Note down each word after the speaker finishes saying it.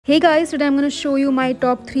Hey guys, today I'm going to show you my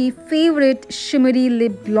top 3 favorite shimmery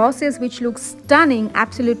lip glosses which look stunning,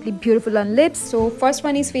 absolutely beautiful on lips. So first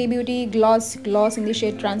one is Fay Beauty Gloss in the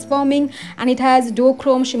shade Transforming, and it has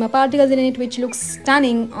duochrome shimmer particles in it which looks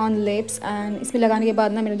stunning on lips, and इसमें लगाने के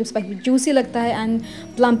बाद ना मेरे lips काफी juicy लगता है and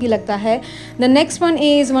plumpy लगता है. The next one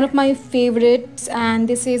is one of my favorites, and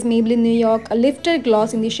this is Maybelline New York Lifter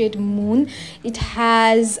Gloss in the shade Moon. It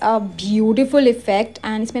has a beautiful effect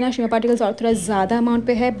and इसमें ना shimmer particles और थोड़ा ज़्यादा amount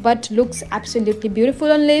पे है, but looks absolutely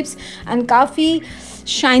beautiful on lips and काफ़ी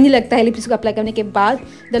shiny लगता है लिप्स को अप्लाई करने के बाद.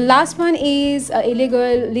 The last one is LA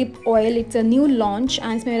Girl Lip Oil. It's a new launch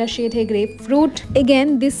and इसमें मेरा shade है Grapefruit.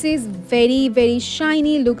 Again, this is very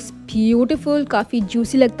shiny, looks beautiful, काफ़ी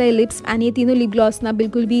juicy लगता है lips, and ये तीनों lip gloss ना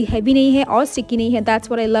बिल्कुल भी heavy नहीं है और sticky नहीं है. That's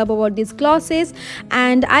what I love about these glosses,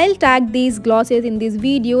 and I'll tag these glosses in this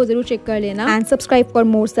video. ज़रूर check कर लेना and subscribe for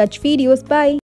more such videos. Bye.